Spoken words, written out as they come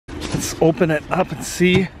Let's open it up and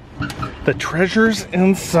see the treasures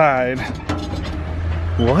inside.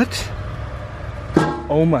 What?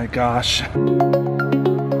 Oh my gosh.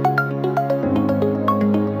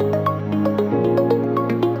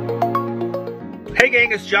 Hey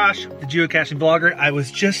gang, it's Josh, the geocaching vlogger. I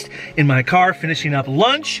was just in my car finishing up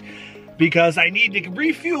lunch because I need to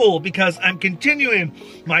refuel because I'm continuing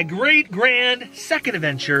my great grand second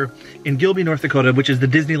adventure in Gilby, North Dakota, which is the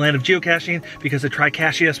Disneyland of geocaching because of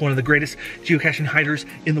Tricacheus, one of the greatest geocaching hiders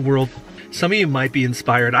in the world. Some of you might be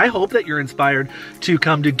inspired. I hope that you're inspired to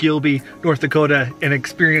come to Gilby, North Dakota and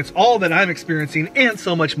experience all that I'm experiencing and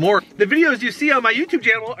so much more. The videos you see on my YouTube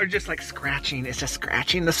channel are just like scratching. It's just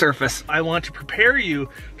scratching the surface. I want to prepare you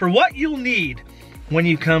for what you'll need when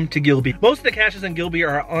you come to Gilby. Most of the caches in Gilby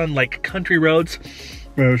are on like country roads.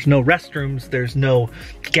 There's no restrooms, there's no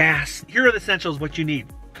gas. Here are the essentials, what you need.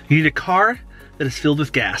 You need a car that is filled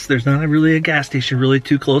with gas. There's not really a gas station really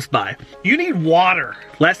too close by. You need water.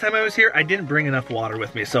 Last time I was here, I didn't bring enough water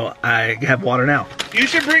with me, so I have water now. You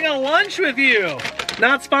should bring a lunch with you.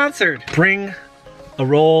 Not sponsored. Bring a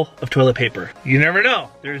roll of toilet paper. You never know.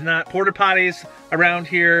 There's not porta potties around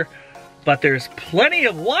here, but there's plenty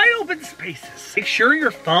of wide open spaces. Make sure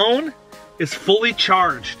your phone is fully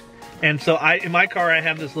charged. And so in my car, I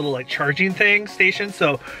have this little like charging thing station,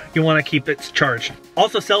 so you wanna keep it charged.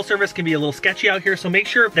 Also, cell service can be a little sketchy out here, so make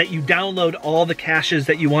sure that you download all the caches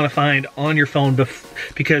that you wanna find on your phone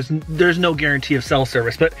because there's no guarantee of cell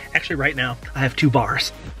service. But actually right now, I have 2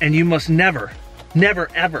 bars. And you must never, never,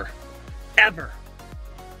 ever, ever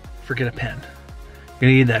forget a pen. You're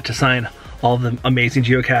gonna need that to sign all the amazing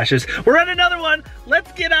geocaches. We're on another one.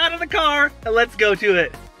 Let's get out of the car and let's go to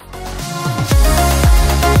it.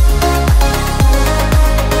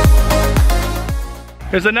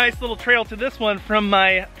 There's a nice little trail to this one from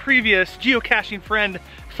my previous geocaching friend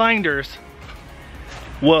Finders.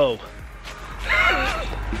 Whoa.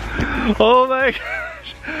 Oh my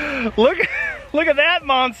gosh. Look at that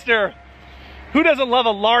monster. Who doesn't love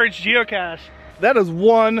a large geocache? That is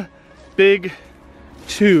one big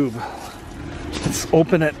tube. Let's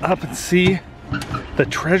open it up and see the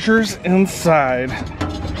treasures inside.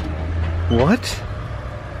 What?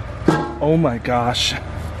 Oh my gosh.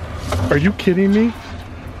 Are you kidding me?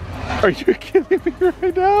 Are you kidding me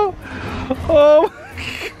right now? Oh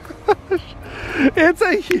my gosh.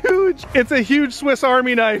 It's a huge Swiss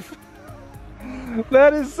Army knife.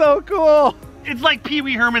 That is so cool. It's like Pee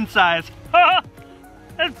Wee Herman size.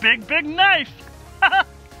 That's big, big knife.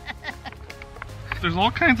 There's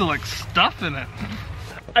all kinds of like stuff in it.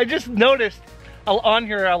 I just noticed on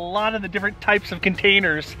here a lot of the different types of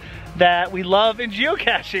containers that we love in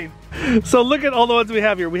geocaching. So look at all the ones we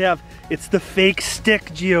have here. It's the fake stick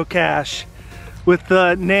geocache with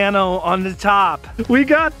the nano on the top. We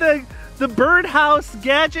got the birdhouse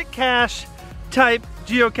gadget cache type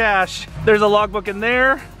geocache. There's a logbook in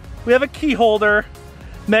there. We have a key holder,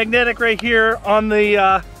 magnetic right here on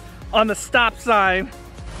the stop sign.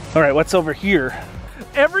 All right, what's over here?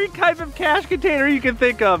 Every type of cache container you can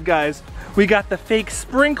think of, guys. We got the fake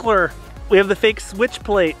sprinkler. We have the fake switch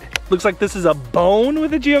plate. Looks like this is a bone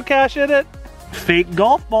with a geocache in it. Fake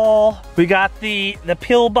golf ball. We got the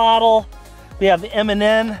pill bottle. We have the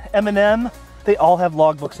M&M. They all have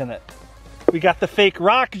logbooks in it. We got the fake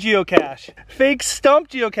rock geocache. Fake stump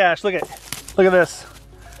geocache. Look at this.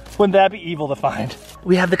 Wouldn't that be evil to find?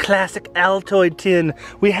 We have the classic Altoid tin.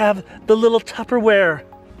 We have the little Tupperware.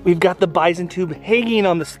 We've got the bison tube hanging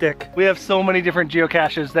on the stick. We have so many different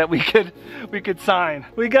geocaches that we could sign.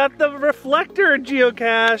 We got the reflector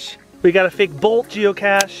geocache. We got a fake bolt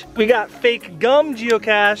geocache. We got fake gum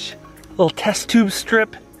geocache. Little test tube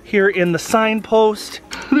strip here in the signpost.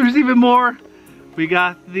 There's even more. We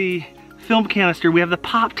got the film canister. We have the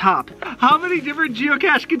pop top. How many different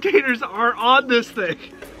geocache containers are on this thing?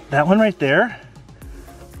 That one right there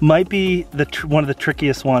might be one of the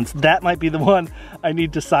trickiest ones. That might be the one I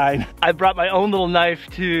need to sign. I brought my own little knife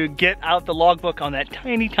to get out the logbook on that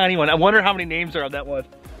tiny, tiny one. I wonder how many names are on that one.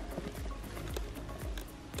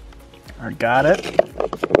 All right, got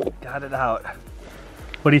it. Got it out.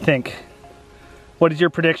 What do you think? What is your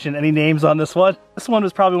prediction? Any names on this one? This one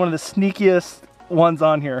was probably one of the sneakiest ones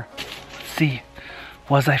on here. Let's see.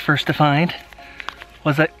 Was I first to find?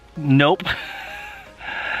 Was I? Nope.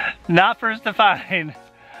 Not first to find.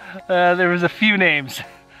 There was a few names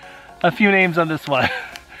on this one.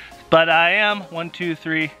 But I am 1, 2,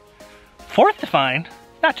 3, 4th to find.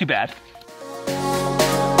 Not too bad.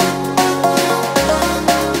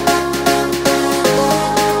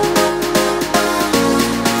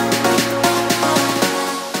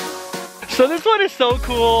 So this one is so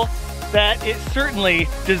cool that it certainly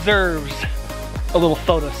deserves a little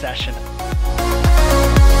photo session.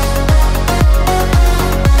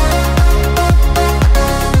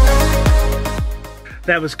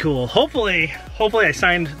 That was cool. Hopefully I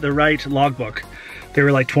signed the right logbook. There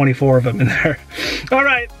were like 24 of them in there. All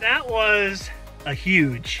right, that was a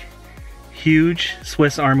huge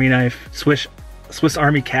Swiss Army knife, Swiss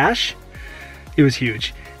Army cache. It was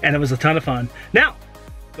huge, and it was a ton of fun. Now,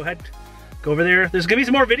 go ahead, go over there. There's gonna be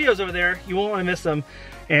some more videos over there. You won't wanna miss them.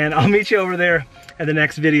 And I'll meet you over there at the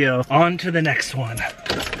next video. On to the next one.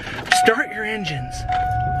 Start your engines.